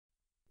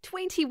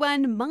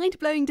21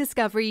 mind-blowing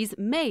discoveries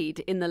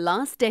made in the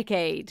last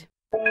decade.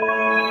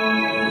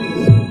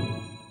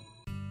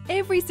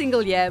 Every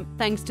single year,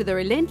 thanks to the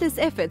relentless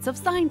efforts of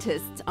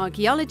scientists,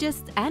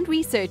 archaeologists, and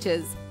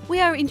researchers,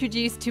 we are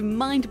introduced to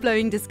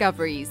mind-blowing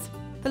discoveries.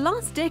 The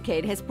last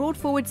decade has brought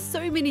forward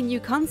so many new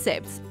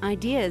concepts,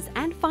 ideas,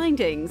 and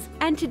findings,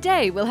 and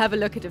today we'll have a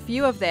look at a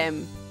few of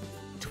them.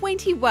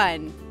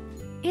 21.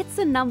 It's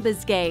a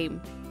numbers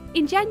game.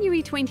 In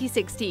January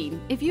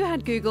 2016, if you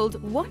had Googled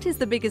what is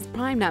the biggest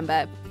prime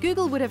number,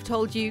 Google would have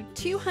told you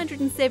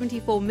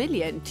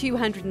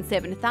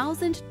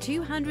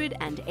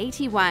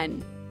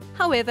 274,207,281.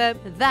 However,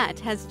 that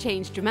has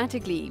changed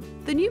dramatically.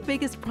 The new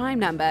biggest prime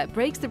number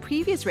breaks the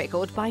previous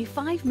record by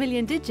 5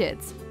 million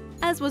digits.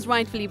 As was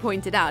rightfully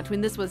pointed out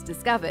when this was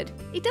discovered,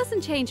 it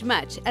doesn't change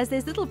much as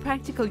there's little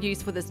practical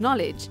use for this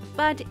knowledge.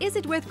 But is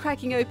it worth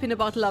cracking open a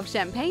bottle of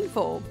champagne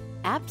for?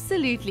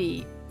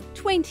 Absolutely.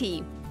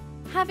 20.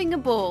 Having a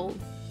ball.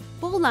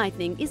 Ball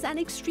lightning is an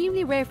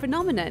extremely rare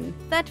phenomenon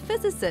that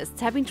physicists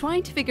have been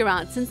trying to figure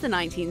out since the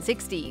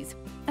 1960s.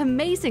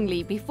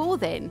 Amazingly, before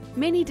then,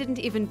 many didn't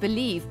even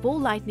believe ball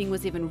lightning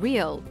was even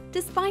real,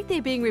 despite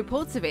there being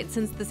reports of it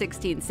since the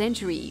 16th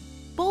century.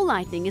 Ball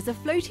lightning is a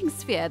floating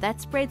sphere that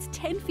spreads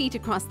 10 feet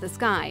across the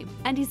sky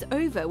and is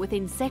over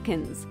within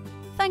seconds.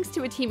 Thanks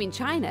to a team in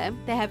China,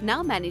 they have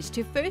now managed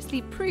to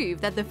firstly prove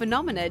that the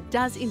phenomena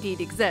does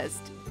indeed exist.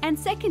 And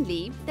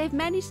secondly, they've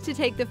managed to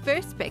take the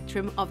first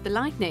spectrum of the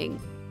lightning.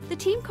 The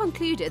team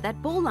concluded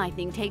that ball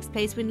lightning takes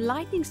place when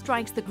lightning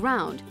strikes the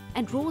ground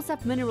and draws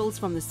up minerals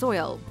from the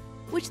soil,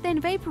 which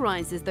then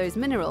vaporizes those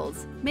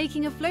minerals,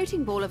 making a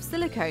floating ball of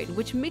silicone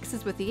which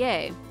mixes with the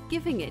air,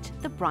 giving it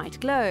the bright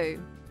glow.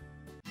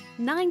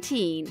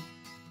 19.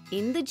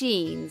 In the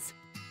genes.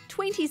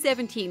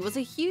 2017 was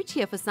a huge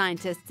year for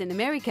scientists in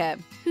America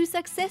who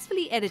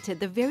successfully edited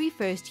the very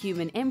first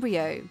human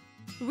embryo.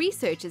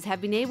 Researchers have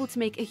been able to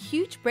make a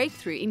huge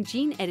breakthrough in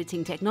gene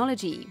editing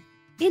technology.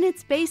 In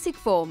its basic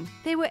form,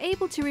 they were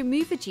able to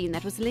remove a gene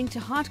that was linked to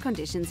heart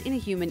conditions in a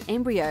human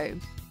embryo.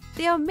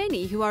 There are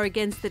many who are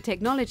against the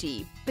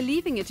technology,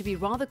 believing it to be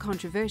rather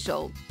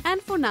controversial,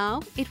 and for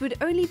now, it would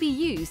only be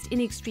used in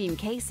extreme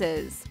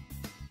cases.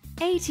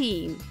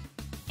 18.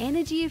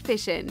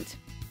 Energy-efficient.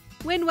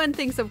 When one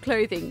thinks of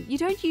clothing, you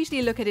don't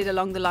usually look at it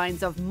along the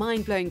lines of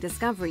mind-blowing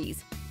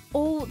discoveries,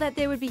 or that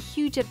there would be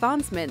huge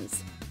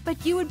advancements.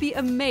 But you would be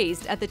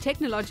amazed at the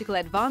technological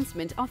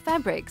advancement of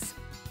fabrics.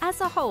 As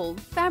a whole,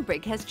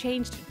 fabric has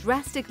changed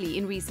drastically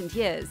in recent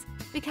years,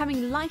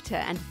 becoming lighter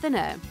and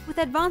thinner, with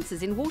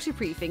advances in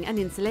waterproofing and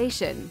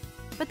insulation.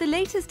 But the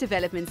latest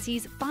development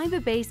sees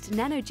fiber-based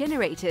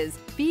nanogenerators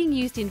being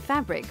used in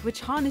fabric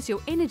which harness your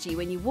energy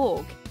when you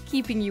walk,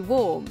 keeping you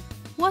warm.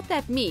 What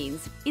that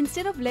means,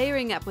 instead of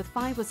layering up with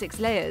 5 or 6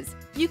 layers,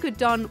 you could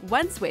don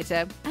one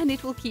sweater and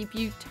it will keep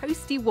you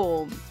toasty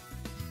warm.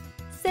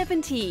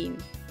 17.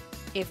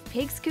 If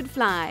pigs could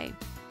fly.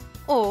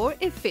 Or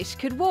if fish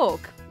could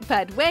walk.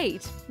 But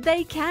wait,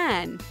 they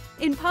can!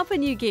 In Papua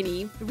New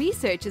Guinea,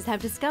 researchers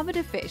have discovered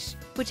a fish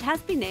which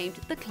has been named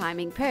the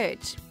climbing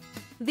perch.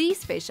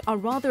 These fish are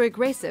rather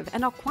aggressive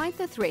and are quite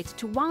the threat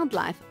to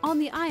wildlife on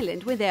the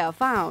island where they are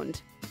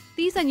found.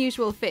 These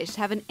unusual fish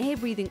have an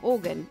air-breathing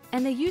organ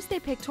and they use their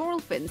pectoral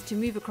fins to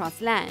move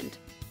across land.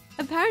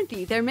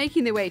 Apparently, they're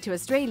making their way to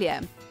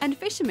Australia, and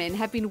fishermen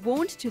have been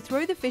warned to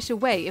throw the fish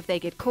away if they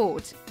get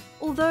caught.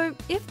 Although,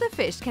 if the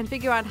fish can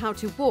figure out how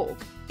to walk,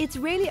 it's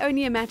really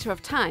only a matter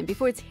of time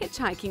before it's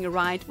hitchhiking a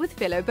ride with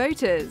fellow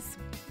boaters.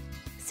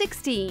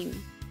 16.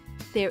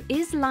 There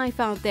is life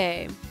out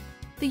there.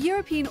 The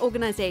European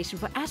Organization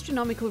for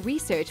Astronomical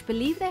Research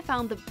believe they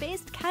found the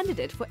best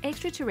candidate for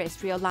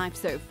extraterrestrial life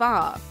so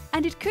far,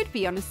 and it could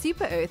be on a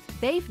super-Earth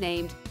they've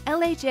named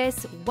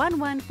LHS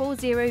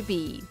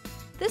 1140b.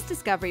 This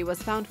discovery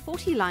was found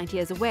 40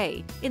 light-years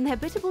away in the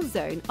habitable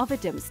zone of a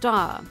dim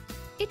star.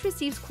 It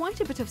receives quite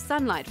a bit of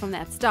sunlight from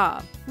that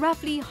star,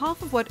 roughly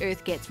half of what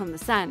Earth gets from the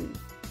Sun.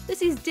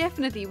 This is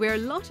definitely where a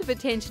lot of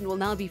attention will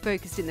now be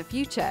focused in the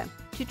future,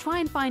 to try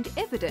and find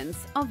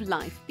evidence of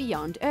life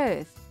beyond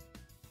Earth.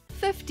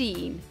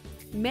 15.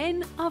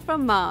 Men are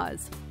from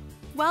Mars.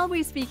 While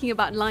we're speaking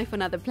about life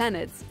on other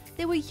planets,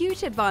 there were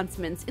huge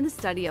advancements in the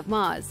study of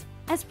Mars,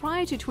 as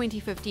prior to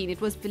 2015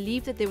 it was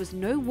believed that there was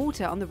no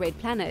water on the red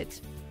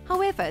planet.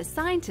 However,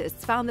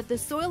 scientists found that the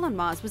soil on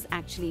Mars was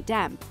actually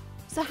damp.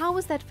 So how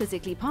was that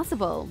physically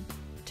possible?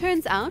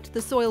 Turns out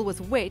the soil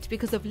was wet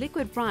because of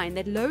liquid brine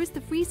that lowers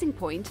the freezing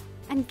point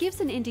and gives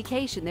an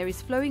indication there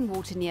is flowing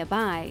water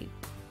nearby.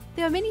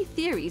 There are many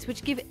theories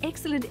which give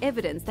excellent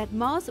evidence that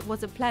Mars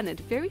was a planet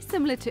very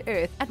similar to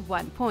Earth at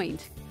one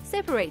point,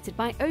 separated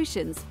by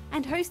oceans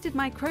and hosted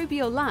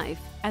microbial life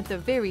at the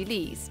very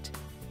least.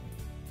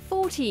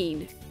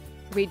 14.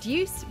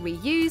 Reduce,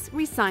 reuse,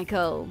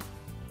 recycle.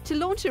 To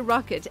launch a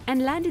rocket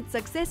and land it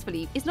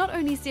successfully is not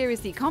only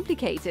seriously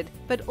complicated,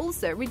 but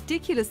also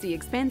ridiculously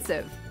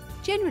expensive.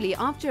 Generally,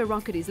 after a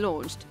rocket is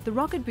launched, the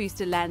rocket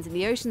booster lands in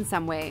the ocean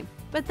somewhere,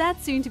 but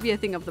that's soon to be a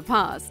thing of the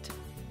past.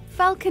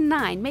 Falcon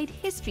 9 made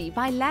history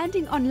by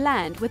landing on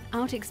land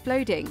without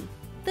exploding.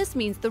 This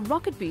means the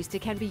rocket booster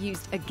can be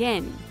used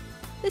again.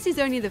 This is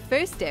only the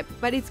first step,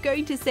 but it's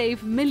going to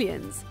save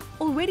millions.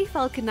 Already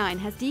Falcon 9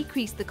 has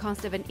decreased the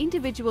cost of an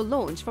individual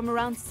launch from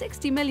around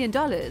 $60 million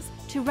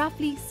to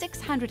roughly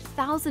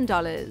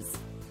 $600,000.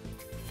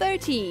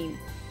 13.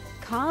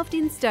 Carved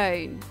in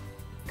stone.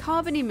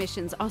 Carbon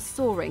emissions are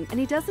soaring, and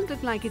it doesn't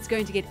look like it's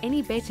going to get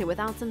any better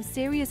without some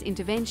serious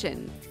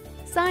intervention.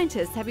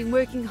 Scientists have been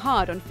working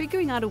hard on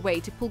figuring out a way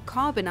to pull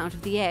carbon out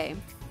of the air.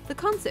 The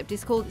concept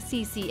is called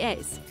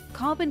CCS,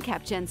 Carbon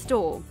Capture and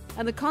Store,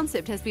 and the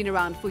concept has been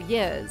around for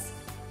years.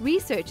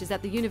 Researchers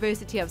at the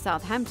University of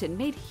Southampton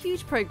made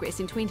huge progress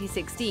in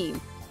 2016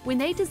 when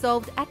they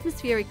dissolved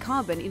atmospheric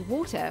carbon in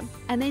water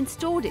and then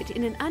stored it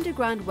in an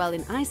underground well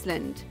in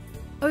Iceland.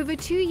 Over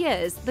 2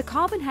 years, the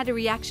carbon had a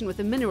reaction with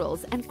the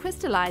minerals and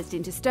crystallized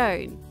into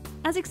stone.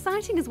 As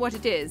exciting as what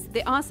it is,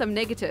 there are some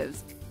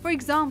negatives. For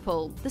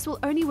example, this will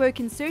only work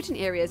in certain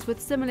areas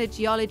with similar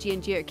geology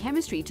and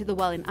geochemistry to the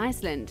well in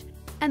Iceland.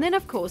 And then,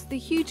 of course, the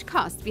huge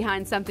cost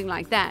behind something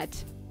like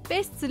that.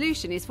 Best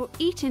solution is for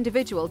each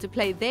individual to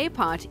play their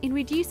part in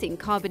reducing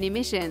carbon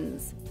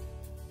emissions.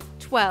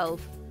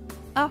 12.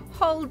 A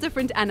whole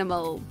different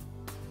animal.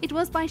 It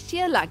was by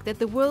sheer luck that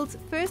the world's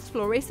first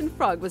fluorescent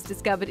frog was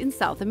discovered in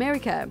South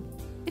America.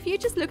 If you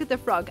just look at the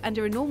frog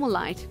under a normal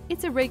light,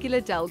 it's a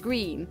regular dull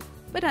green.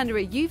 But under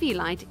a UV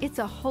light, it's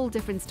a whole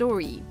different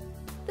story.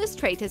 This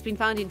trait has been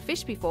found in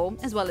fish before,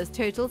 as well as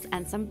turtles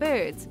and some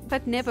birds,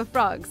 but never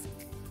frogs.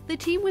 The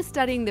team was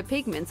studying the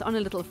pigments on a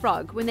little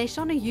frog when they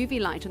shone a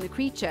UV light on the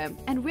creature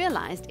and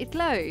realized it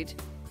glowed.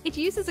 It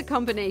uses a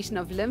combination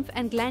of lymph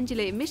and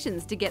glandular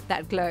emissions to get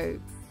that glow.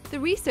 The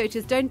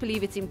researchers don't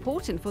believe it's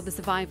important for the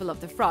survival of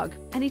the frog,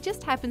 and it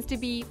just happens to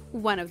be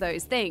one of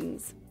those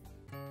things.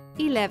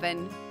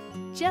 11.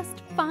 Just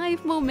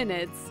 5 more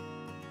minutes.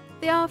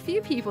 There are a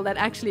few people that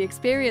actually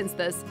experience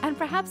this, and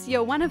perhaps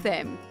you're one of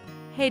them.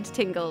 Head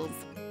tingles.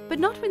 But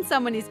not when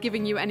someone is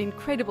giving you an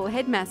incredible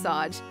head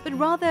massage, but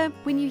rather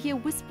when you hear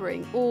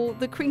whispering or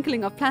the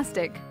crinkling of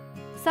plastic.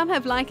 Some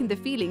have likened the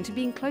feeling to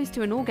being close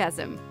to an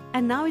orgasm,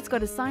 and now it's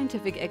got a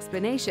scientific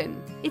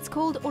explanation. It's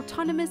called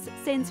Autonomous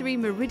Sensory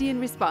Meridian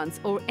Response,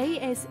 or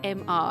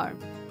ASMR.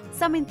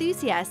 Some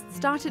enthusiasts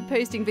started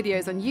posting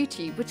videos on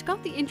YouTube, which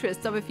got the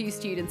interests of a few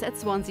students at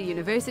Swansea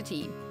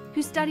University,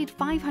 who studied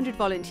 500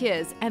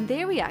 volunteers and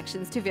their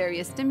reactions to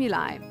various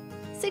stimuli.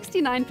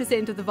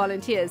 69% of the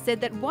volunteers said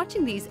that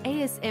watching these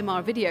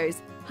ASMR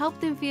videos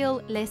helped them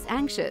feel less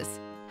anxious,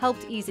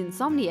 helped ease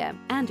insomnia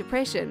and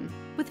depression,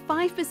 with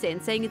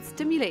 5% saying it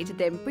stimulated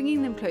them,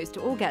 bringing them close to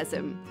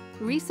orgasm.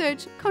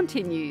 Research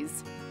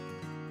continues.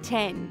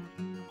 10.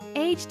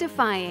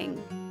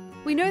 Agedefying.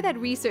 We know that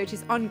research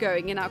is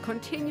ongoing in our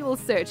continual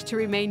search to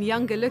remain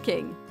younger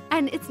looking,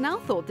 and it's now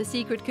thought the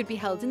secret could be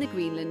held in the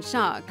Greenland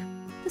shark.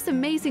 This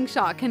amazing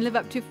shark can live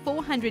up to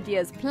 400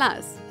 years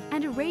plus,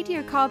 and a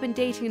radiocarbon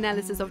dating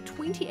analysis of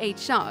 28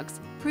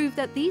 sharks proved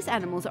that these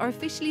animals are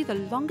officially the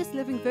longest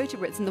living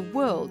vertebrates in the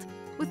world,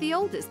 with the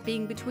oldest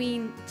being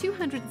between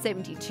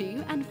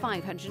 272 and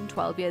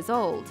 512 years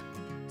old.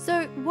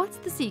 So what's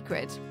the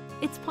secret?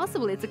 It's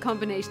possible it's a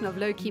combination of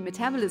low-key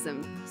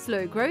metabolism,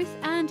 slow growth,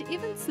 and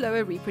even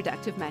slower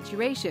reproductive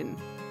maturation,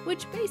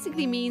 which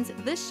basically means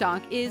this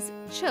shark is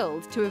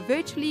chilled to a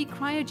virtually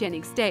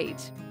cryogenic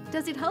state.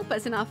 Does it help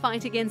us in our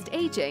fight against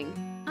aging?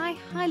 I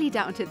highly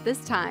doubt it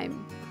this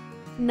time.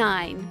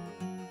 9.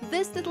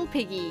 This little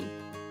piggy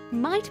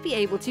might be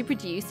able to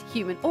produce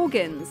human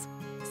organs.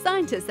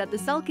 Scientists at the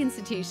Salk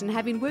Institution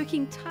have been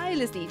working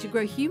tirelessly to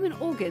grow human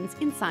organs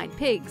inside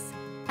pigs.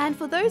 And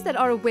for those that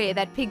are aware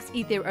that pigs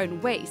eat their own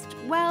waste,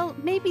 well,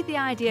 maybe the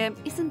idea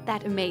isn't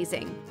that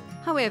amazing.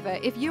 However,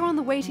 if you're on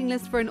the waiting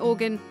list for an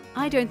organ,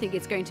 I don't think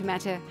it's going to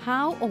matter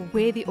how or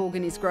where the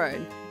organ is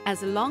grown,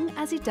 as long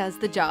as it does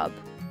the job.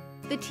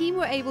 The team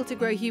were able to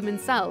grow human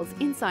cells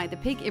inside the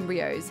pig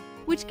embryos,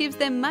 which gives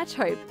them much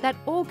hope that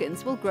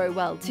organs will grow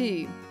well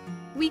too.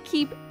 We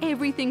keep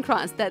everything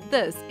crossed that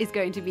this is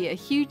going to be a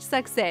huge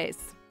success.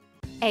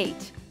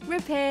 8.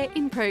 Repair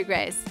in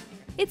progress.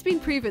 It's been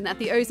proven that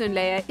the ozone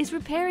layer is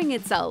repairing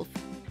itself.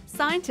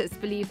 Scientists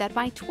believe that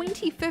by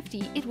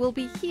 2050 it will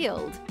be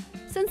healed.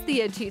 Since the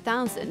year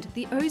 2000,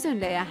 the ozone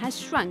layer has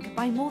shrunk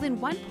by more than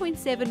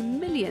 1.7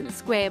 million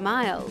square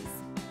miles.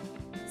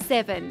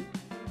 7.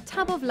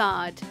 Tub of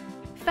lard.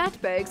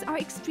 Fatbergs are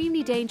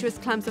extremely dangerous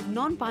clumps of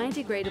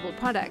non-biodegradable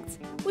products,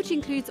 which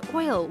includes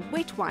oil,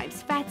 wet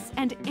wipes, fats,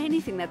 and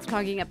anything that's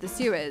clogging up the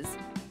sewers.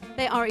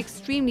 They are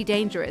extremely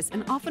dangerous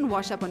and often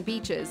wash up on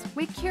beaches,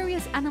 where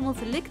curious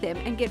animals lick them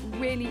and get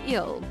really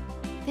ill.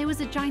 There was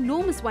a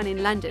ginormous one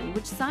in London,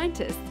 which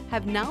scientists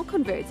have now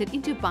converted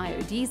into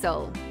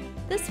biodiesel.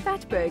 This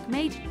fatberg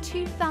made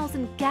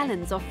 2,000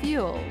 gallons of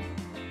fuel.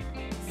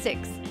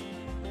 6.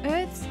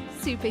 Earth's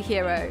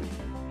superhero.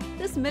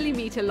 This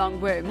millimeter-long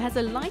worm has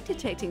a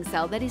light-detecting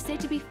cell that is said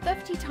to be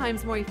 50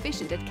 times more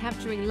efficient at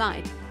capturing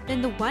light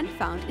than the one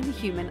found in the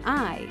human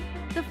eye.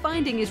 The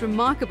finding is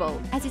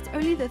remarkable, as it's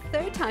only the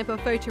 3rd type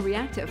of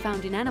photoreactor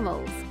found in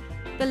animals.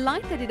 The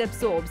light that it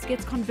absorbs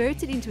gets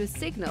converted into a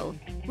signal,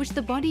 which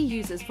the body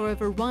uses for a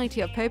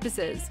variety of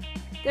purposes.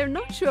 They're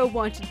not sure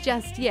what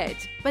just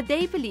yet, but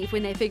they believe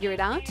when they figure it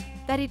out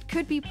that it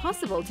could be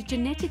possible to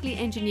genetically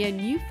engineer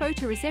new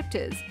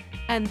photoreceptors,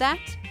 and that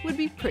would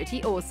be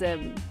pretty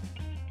awesome.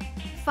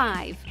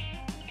 5.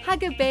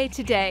 Hug a bear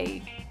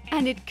today,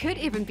 and it could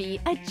even be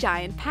a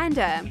giant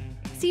panda.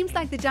 Seems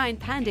like the giant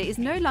panda is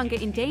no longer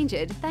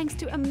endangered thanks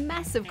to a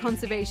massive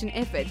conservation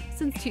effort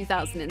since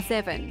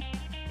 2007.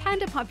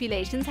 Panda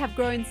populations have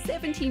grown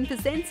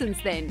 17% since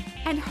then,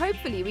 and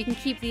hopefully we can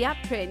keep the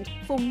uptrend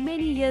for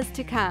many years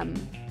to come.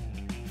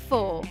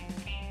 4.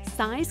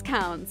 Size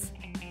counts.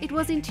 It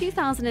was in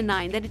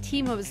 2009 that a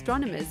team of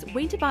astronomers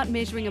went about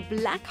measuring a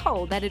black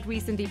hole that had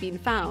recently been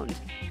found,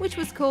 which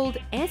was called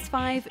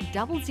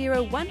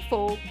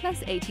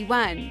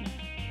S50014+81.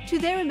 To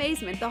their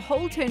amazement, the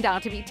hole turned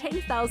out to be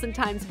 10,000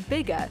 times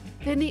bigger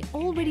than the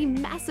already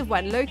massive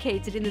one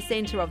located in the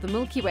center of the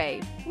Milky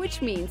Way,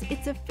 which means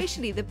it's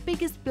officially the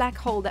biggest black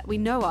hole that we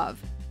know of.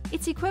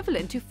 It's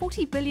equivalent to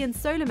 40 billion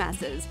solar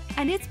masses,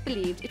 and it's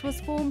believed it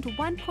was formed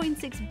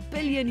 1.6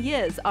 billion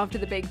years after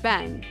the Big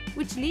Bang,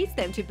 which leads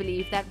them to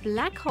believe that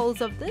black holes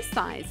of this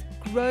size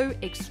grow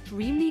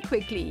extremely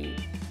quickly.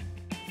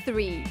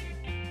 3.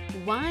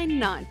 Why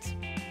not?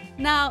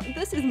 Now,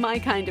 this is my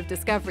kind of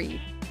discovery.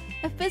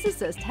 A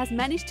physicist has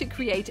managed to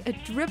create a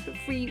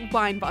drip-free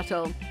wine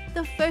bottle,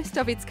 the first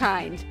of its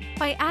kind,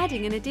 by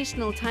adding an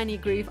additional tiny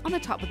groove on the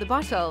top of the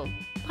bottle.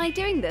 By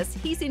doing this,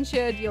 he's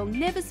ensured you'll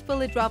never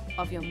spill a drop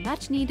of your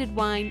much-needed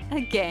wine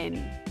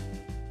again.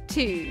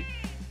 2.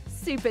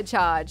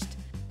 Supercharged.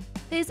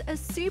 There's a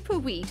super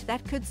wheat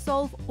that could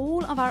solve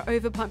all of our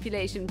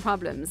overpopulation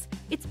problems.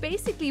 It's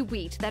basically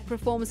wheat that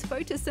performs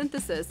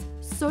photosynthesis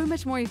so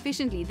much more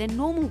efficiently than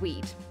normal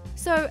wheat.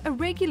 So a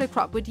regular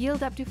crop would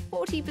yield up to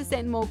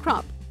 40% more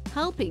crop,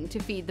 helping to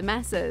feed the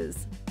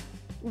masses.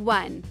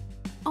 1.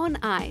 On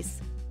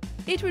ice.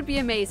 It would be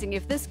amazing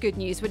if this good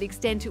news would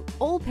extend to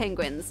all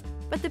penguins,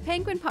 but the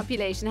penguin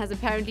population has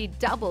apparently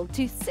doubled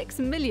to 6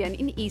 million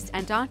in East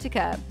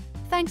Antarctica,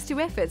 thanks to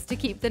efforts to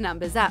keep the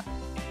numbers up.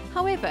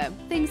 However,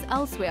 things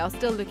elsewhere are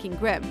still looking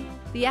grim.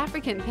 The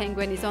African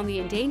penguin is on the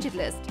endangered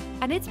list,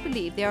 and it's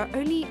believed there are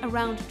only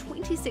around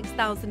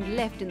 26,000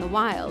 left in the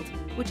wild,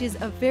 which is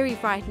a very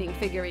frightening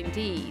figure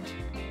indeed.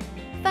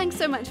 Thanks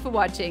so much for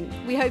watching.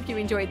 We hope you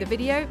enjoyed the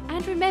video,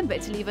 and remember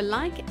to leave a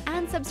like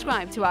and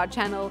subscribe to our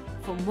channel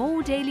for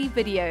more daily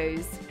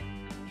videos.